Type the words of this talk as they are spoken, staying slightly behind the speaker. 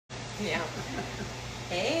Yeah.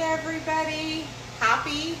 Hey everybody,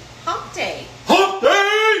 happy hump day. Hump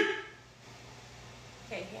day!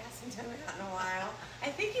 Okay, he hasn't done that in a while. I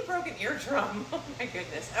think you broke an eardrum. Oh my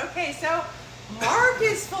goodness. Okay, so Mark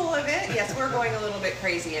is full of it. Yes, we're going a little bit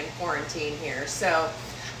crazy in quarantine here. So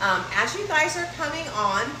as you guys are coming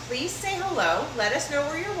on, please say hello. Let us know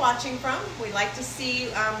where you're watching from. We'd like to see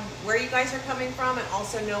where you guys are coming from, and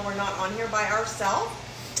also know we're not on here by ourselves.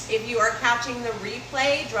 If you are catching the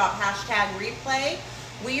replay, drop hashtag replay.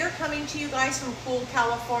 We are coming to you guys from Poole,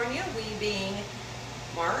 California. We being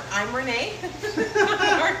Mark. I'm Renee.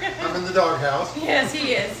 I'm in the doghouse. Yes,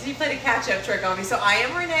 he is. He played a catch-up trick on me. So I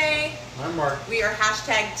am Renee. I'm Mark. We are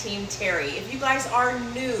hashtag TeamTerry. If you guys are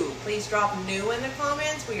new, please drop new in the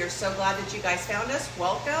comments. We are so glad that you guys found us.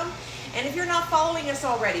 Welcome. And if you're not following us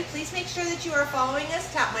already, please make sure that you are following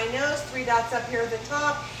us. Tap my nose, 3 dots up here at the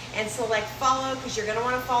top, and select follow, because you're going to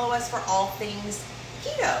want to follow us for all things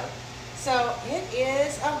keto. So it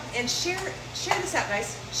is, and share this out,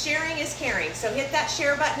 guys. Sharing is caring. So hit that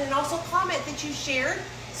share button and also comment that you shared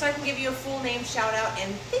so I can give you a full name shout out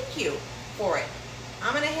and thank you for it.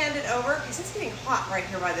 I'm going to hand it over, because it's getting hot right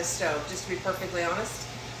here by the stove, just to be perfectly honest.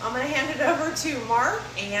 I'm going to hand it over to Mark,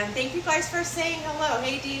 and thank you guys for saying hello.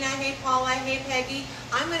 Hey Dina, hey Paula, hey Peggy.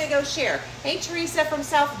 I'm going to go share. Hey Teresa from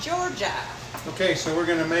South Georgia. Okay, so we're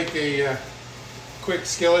going to make a quick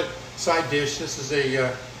skillet side dish. This is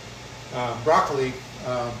a broccoli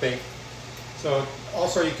bake. So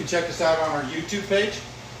also you can check us out on our YouTube page,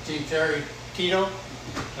 TeamTerry Keto.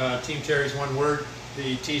 TeamTerry is one word.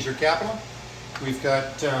 The T's are capital. We've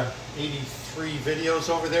got 83 videos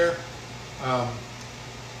over there.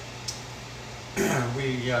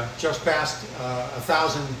 We just passed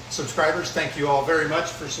 1,000 subscribers. Thank you all very much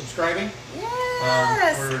for subscribing.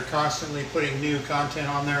 Yes. We're constantly putting new content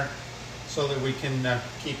on there so that we can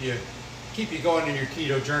keep you going in your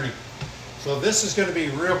keto journey. So this is going to be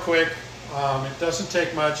real quick. It doesn't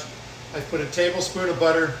take much. I've put a tablespoon of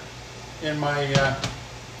butter in my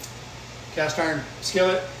cast iron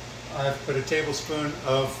skillet. I've put a tablespoon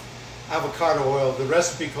of avocado oil. The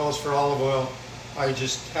recipe calls for olive oil. I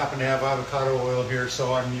just happen to have avocado oil here,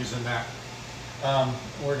 so I'm using that.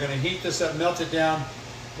 We're going to heat this up, melt it down.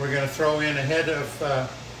 We're going to throw in a head of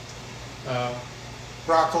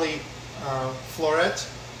broccoli florets,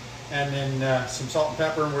 and then some salt and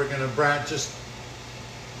pepper, and we're going to just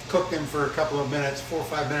cook them for a couple of minutes, 4 or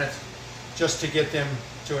 5 minutes, just to get them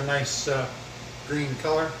to a nice green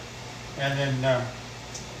color. And then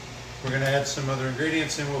we're going to add some other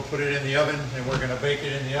ingredients, and we'll put it in the oven, and we're going to bake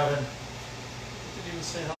it in the oven. I didn't even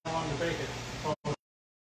say how long to bake it. 12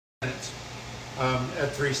 minutes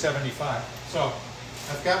at 375. So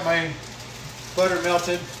I've got my butter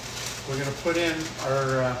melted. We're going to put in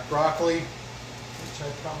our broccoli, which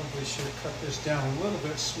I probably should have cut this down a little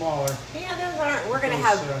bit smaller. Yeah, those aren't. We're going to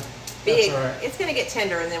have big. Right. It's going to get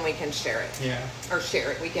tender, and then we can share it. Yeah. Or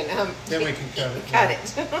share it. We can. Then we can cut it. Cut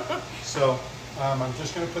it. So I'm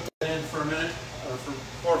just going to put that in for a minute, or for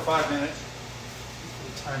 4 or 5 minutes. Put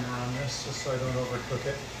a timer on this, just so I don't overcook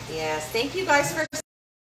it. Yes. Thank you guys for.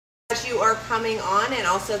 As you are coming on, and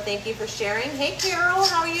also thank you for sharing. Hey Carol,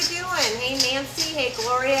 how are you doing? Hey Nancy, hey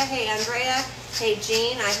Gloria, hey Andrea, hey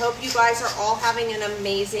Jean. I hope you guys are all having an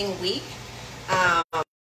amazing week.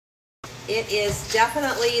 It is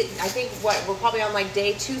definitely, I think, we're probably on like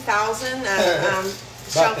day 2000 of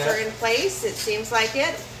shelter in place. It seems like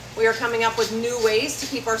it. We are coming up with new ways to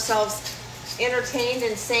keep ourselves entertained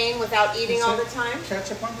and sane without eating all the time.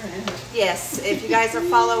 Ketchup on your hand. Yes, if you guys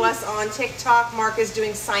follow us on TikTok, Mark is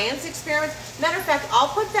doing science experiments. Matter of fact, I'll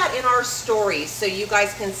put that in our stories so you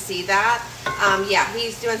guys can see that. Yeah,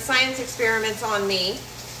 he's doing science experiments on me.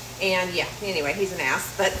 And yeah, anyway, he's an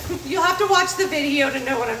ass, but you'll have to watch the video to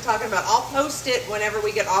know what I'm talking about. I'll post it whenever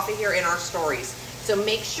we get off of here in our stories. So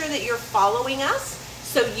make sure that you're following us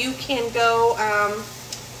so you can go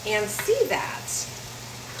and see that.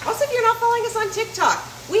 Also, if you're not following us on TikTok,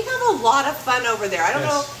 we have a lot of fun over there. I don't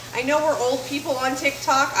know. I know we're old people on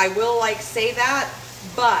TikTok. I will say that,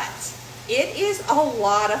 but it is a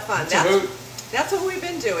lot of fun. That's what we've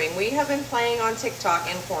been doing. We have been playing on TikTok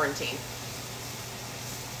in quarantine.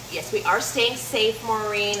 Yes, we are staying safe,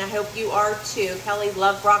 Maureen. I hope you are too. Kelly,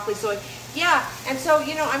 love broccoli soy. Yeah, and so,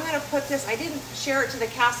 you know, I'm going to put this, I didn't share it to the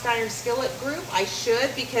cast iron skillet group. I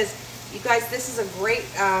should, because you guys, this is a great...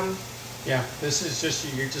 Yeah, this is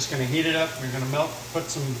just, you're just going to heat it up. You're going to put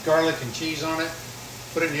some garlic and cheese on it,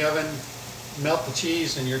 put it in the oven, melt the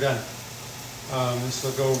cheese, and you're done. This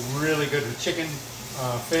will go really good with chicken,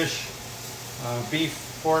 fish,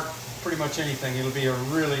 beef, pork, pretty much anything. It'll be a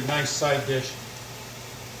really nice side dish.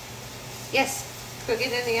 Yes, cook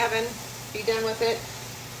it in the oven, be done with it.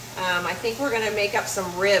 I think we're gonna make up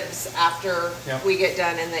some ribs after we get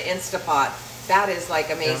done in the Instapot. That is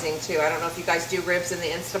like amazing too. I don't know if you guys do ribs in the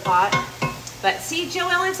Instapot. But see, Joe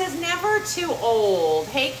Ellen says never too old.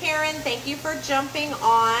 Hey Karen, thank you for jumping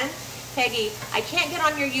on. Peggy, I can't get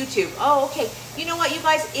on your YouTube. Oh, okay. You know what, you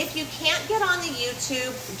guys, if you can't get on the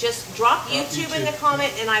YouTube, just drop YouTube in the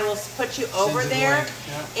comment and I will put you over there.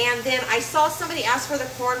 And then I saw somebody ask for the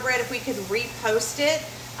cornbread, if we could repost it.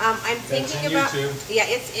 I'm thinking about YouTube. Yeah,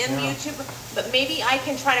 it's in YouTube, but maybe I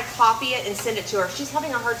can try to copy it and send it to her. She's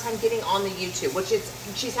having a hard time getting on the YouTube,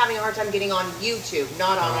 she's having a hard time getting on YouTube,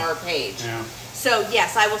 not on our page. So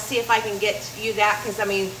yes, I will see if I can get you that, because I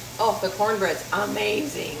mean, oh, the cornbread's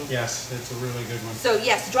amazing. Yes, it's a really good one. So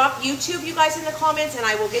yes, drop YouTube, you guys, in the comments, and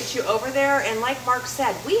I will get you over there. And like Mark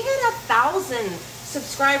said, we hit 1,000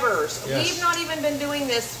 subscribers. We've not even been doing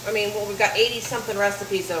this. I mean, well, we've got 80-something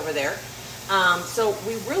recipes over there. So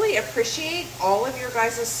we really appreciate all of your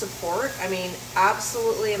guys' support. I mean,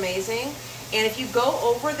 absolutely amazing. And if you go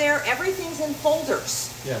over there, everything's in folders.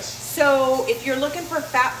 Yes. So if you're looking for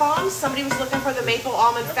fat bombs, somebody was looking for the maple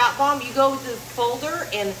almond fat bomb, you go to the folder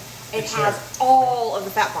and it has all of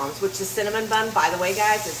the fat bombs, which the cinnamon bun, by the way,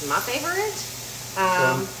 guys, is my favorite. So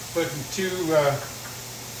I'm putting two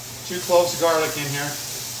cloves of garlic in here.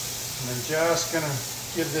 And I'm just gonna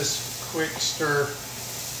give this quick stir,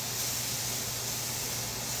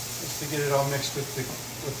 just to get it all mixed with the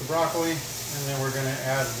broccoli. And then we're going to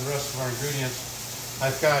add the rest of our ingredients.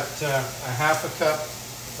 I've got a half a cup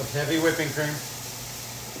of heavy whipping cream.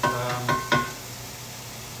 We're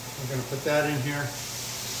going to put that in here.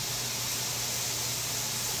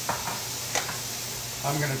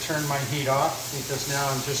 I'm going to turn my heat off because now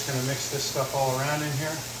I'm just going to mix this stuff all around in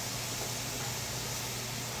here.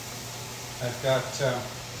 I've got a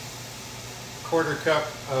quarter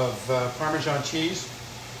cup of Parmesan cheese.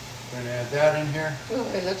 We're going to add that in here. Ooh,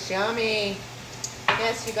 it looks yummy.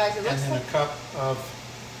 Yes, you guys, it looks like... And then a cup of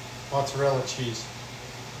mozzarella cheese.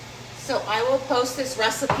 So I will post this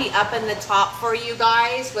recipe up in the top for you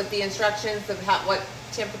guys with the instructions of what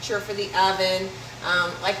temperature for the oven.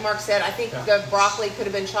 Like Mark said, I think the broccoli could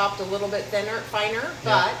have been chopped a little bit finer,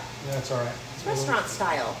 but that's all right. It's restaurant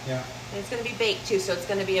style. Yeah. And it's going to be baked too, so it's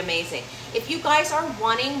going to be amazing. If you guys are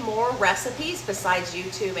wanting more recipes besides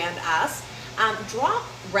YouTube and us, drop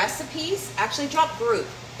recipes, actually drop group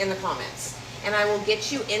in the comments, and I will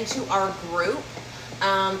get you into our group.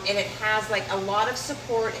 And it has like a lot of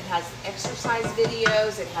support. It has exercise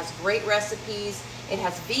videos, it has great recipes, it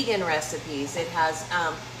has vegan recipes, it has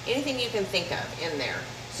anything you can think of in there.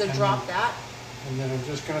 So drop that. And then I'm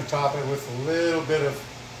just going to top it with a little bit of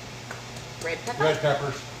red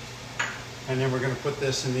peppers. And then we're going to put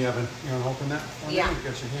this in the oven. You want to open that for me? You got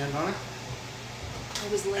your hand on it? I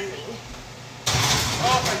was leaning.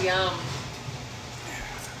 Oh, yum.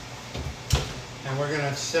 And we're going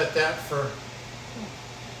to set that for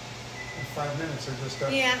 5 minutes or just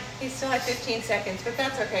up. Yeah, he still had 15 seconds, but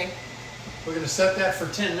that's okay. We're going to set that for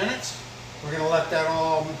 10 minutes. We're going to let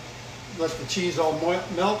the cheese all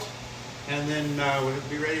melt, and then we'll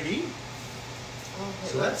be ready to eat. Oh,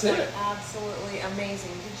 so that's it. Absolutely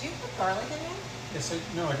amazing. Did you put garlic in there? Yes,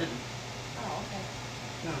 no, I didn't. Oh, okay.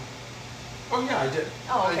 No. Oh, yeah, I did.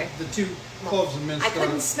 Oh, okay. The 2 cloves of minced garlic. I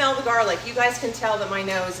couldn't smell the garlic. You guys can tell that my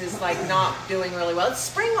nose is like not doing really well. It's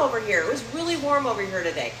spring over here. It was really warm over here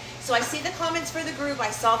today. So I see the comments for the group.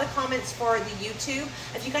 I saw the comments for the YouTube.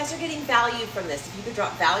 If you guys are getting value from this, if you could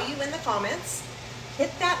drop value in the comments,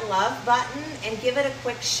 hit that love button and give it a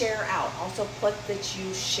quick share out. Also put that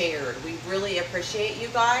you shared. We really appreciate you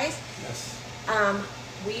guys. Yes.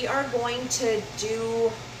 We are going to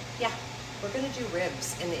do, we're going to do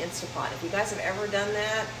ribs in the Instapot. If you guys have ever done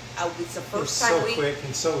that, it's the first time we... It's so quick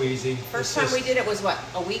and so easy. First time we did it was what,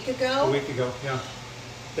 a week ago? A week ago, yeah.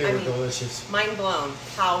 They were delicious. Mind blown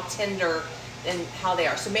how tender and how they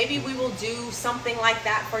are. So maybe we will do something like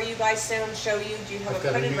that for you guys soon. Show you. Do you have I've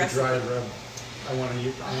got a new dry rub. I want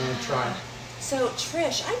to try. So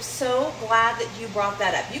Trish, I'm so glad that you brought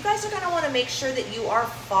that up. You guys are going to want to make sure that you are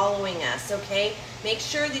following us. Okay, make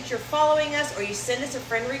sure that you're following us, or you send us a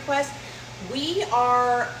friend request. We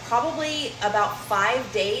are probably about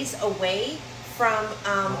 5 days away from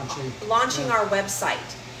launching our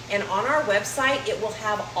website. And on our website, it will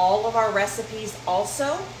have all of our recipes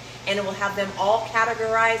also, and it will have them all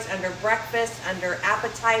categorized under breakfast, under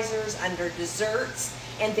appetizers, under desserts,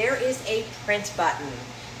 and there is a print button,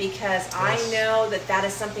 because I know that that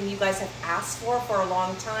is something you guys have asked for a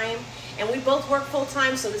long time, and we both work full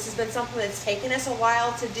time, so this has been something that's taken us a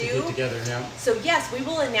while to do. To get together, yeah. So yes, we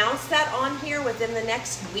will announce that on here within the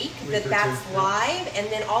next week that that's live, and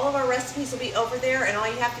then all of our recipes will be over there, and all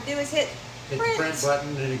you have to do is hit hit the print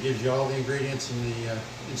button, and it gives you all the ingredients and the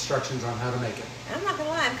instructions on how to make it. I'm not gonna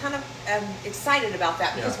lie, I'm kind of excited about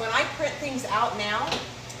that because when I print things out now,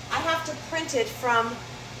 I have to print it from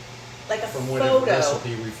like a photo. Whatever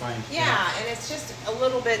recipe we find. Yeah, and it's just a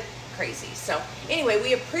little bit crazy. So anyway,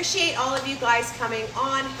 we appreciate all of you guys coming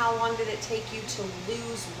on. How long did it take you to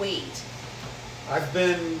lose weight?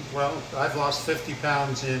 I've lost 50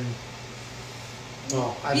 pounds in,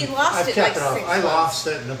 I've kept it off. I lost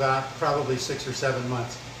it in about probably 6 or 7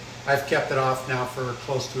 months. I've kept it off now for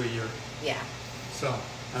close to a year. Yeah. So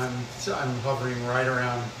I'm hovering right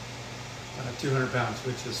around 200 pounds,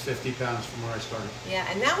 which is 50 pounds from where I started. Yeah,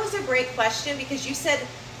 and that was a great question because you said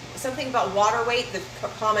something about water weight. The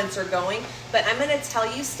comments are going, but I'm going to tell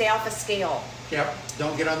you, stay off a scale. Yep,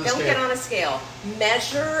 don't get on the scale. Don't get on a scale.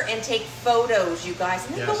 Measure and take photos, you guys,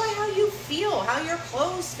 and then go by how you feel, how your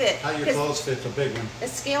clothes fit. How your clothes fit is a big one. The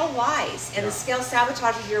scale lies, and the scale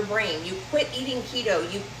sabotages your brain. You quit eating keto.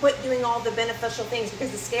 You quit doing all the beneficial things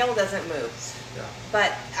because the scale doesn't move. Yeah.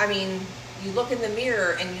 But I mean, you look in the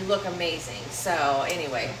mirror and you look amazing. So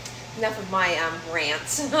anyway, enough of my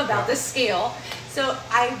rants about the scale. So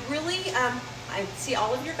I really, I see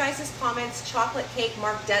all of your guys' comments. Chocolate cake,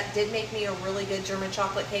 Mark did make me a really good German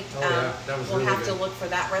chocolate cake. That was we'll really have good. to look for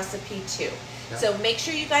that recipe too. Yeah. So make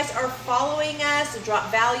sure you guys are following us. Drop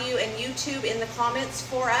value and YouTube in the comments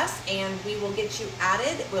for us, and we will get you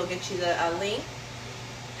added. We'll get you the link.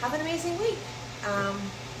 Have an amazing week.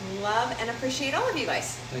 Love and appreciate all of you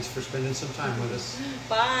guys. Thanks for spending some time with us.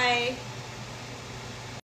 Bye.